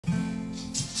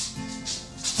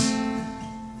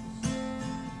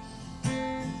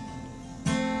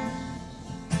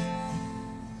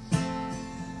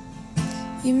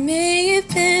You may have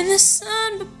been the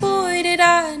sun, but boy did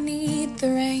I need the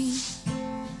rain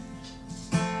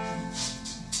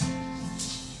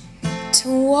to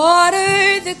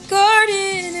water the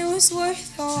garden. It was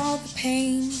worth all the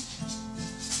pain.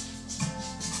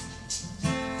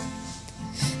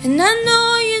 And I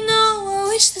know, you know, I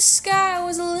wish the sky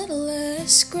was a little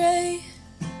less gray,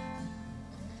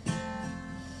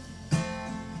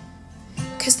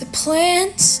 'cause the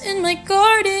plants in my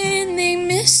garden, they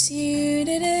miss you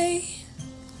today.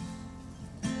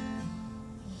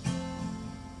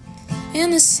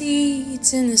 And the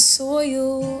seeds in the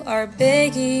soil are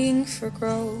begging for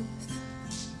growth.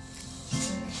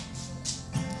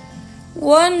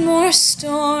 One more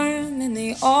storm and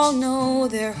they all know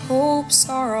their hopes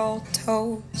are all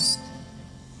toast.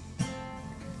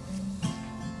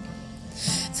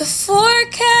 The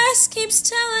forecast keeps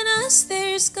telling us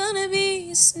there's gonna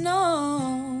be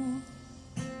snow.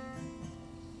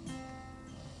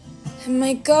 And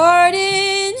my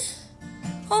garden,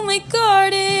 oh my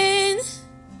garden,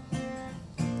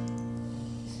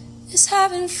 is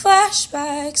having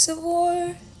flashbacks of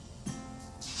war.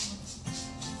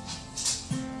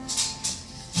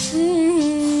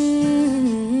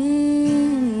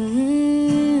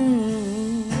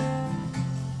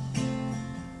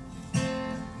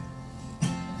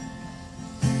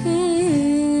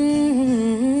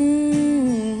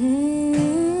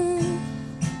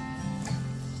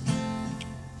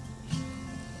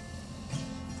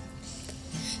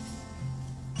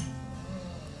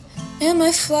 And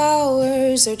my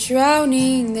flowers are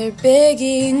drowning, they're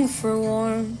begging for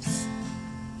warmth.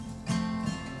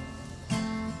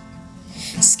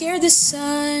 Scared the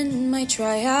sun might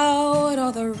dry out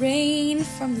all the rain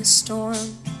from the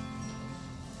storm.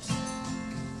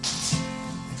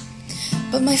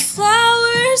 But my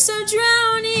flowers are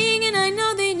drowning and I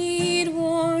know they need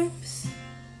warmth.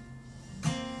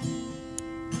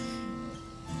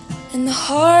 And the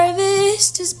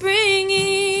harvest is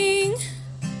bringing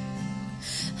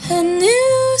a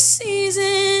new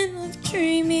season of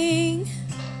dreaming.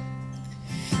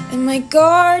 And my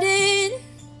garden,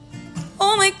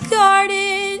 oh my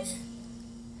garden,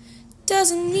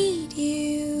 doesn't need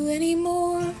you anymore.